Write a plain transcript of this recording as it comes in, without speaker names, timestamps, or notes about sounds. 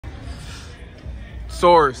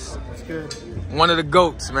Saurus. It's good. One of the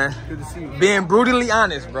GOATs, man. Good to see you. Being brutally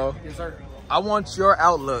honest, bro. Yes, sir. I want your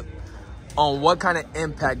outlook on what kind of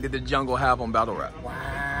impact did the jungle have on battle rap?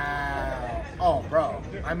 Wow. Oh, bro.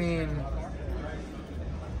 I mean,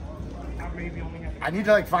 I need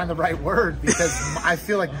to like find the right word because I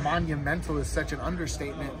feel like monumental is such an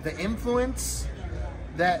understatement. The influence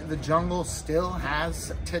that the jungle still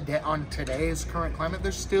has today on today's current climate,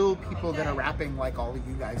 there's still people that are rapping like all of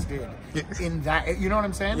you guys did in that, you know what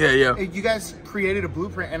I'm saying? Yeah, yeah. You guys created a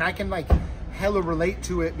blueprint and I can like hella relate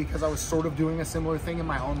to it because I was sort of doing a similar thing in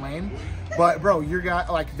my own lane. But bro, your guy,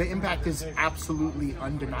 like the impact is absolutely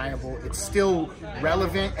undeniable. It's still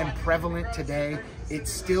relevant and prevalent today. It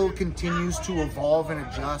still continues to evolve and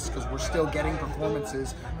adjust because we're still getting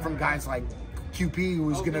performances from guys like QP,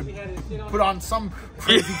 who's gonna put on some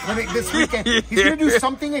crazy clinic this weekend. He's gonna do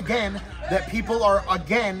something again that people are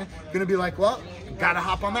again gonna be like, well, gotta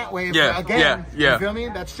hop on that wave again. You feel me?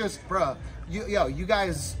 That's just, bruh. You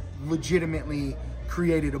guys legitimately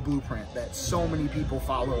created a blueprint that so many people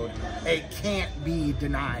followed. It can't be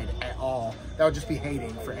denied at all. That would just be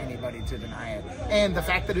hating for anybody to deny it. And the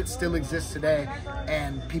fact that it still exists today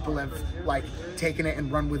and people have like taken it and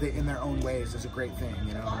run with it in their own ways is a great thing.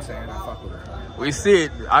 You know what I'm saying? I fuck with it. We see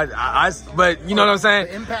it. But you know what I'm saying?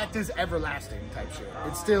 The impact is everlasting type shit.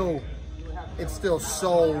 It's still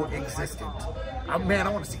so existent. Man, I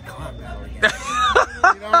want to see Khan battle again.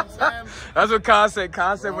 You know what I'm saying? That's what Khan said.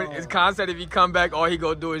 Khan said if he come back, all he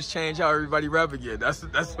gonna do is change how everybody rap again. That's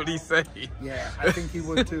what he said. Yeah, I think he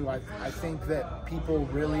would too. I think that people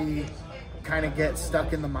really kind of get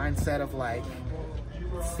stuck in the mindset of like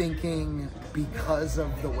thinking because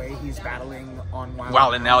of the way he's battling on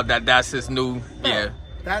Wild and now that's his new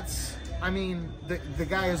That's, I mean, the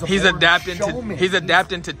guy is a he's adapting showman. He's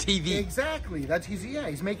adapting to TV. Exactly.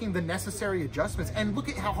 He's making the necessary adjustments. And look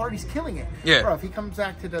at how hard he's killing it. Yeah. Bro, if he comes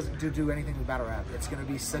back to do anything with battle rap, it's gonna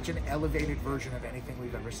be such an elevated version of anything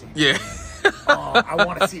we've ever seen. Yeah. Oh, I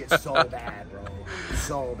want to see it so bad, bro.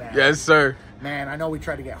 So bad. Yes, sir. Man, I know we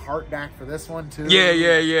tried to get Hart back for this one too.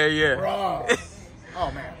 Yeah. Bro.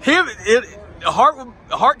 Oh man.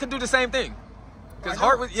 Hart could do the same thing. Because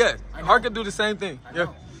Hart could do the same thing. Yeah.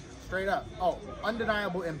 Straight up. Oh,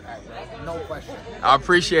 undeniable impact, bro. No question. I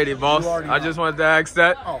appreciate it, boss. I just wanted to ask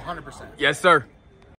that. Oh, 100%. Yes, sir.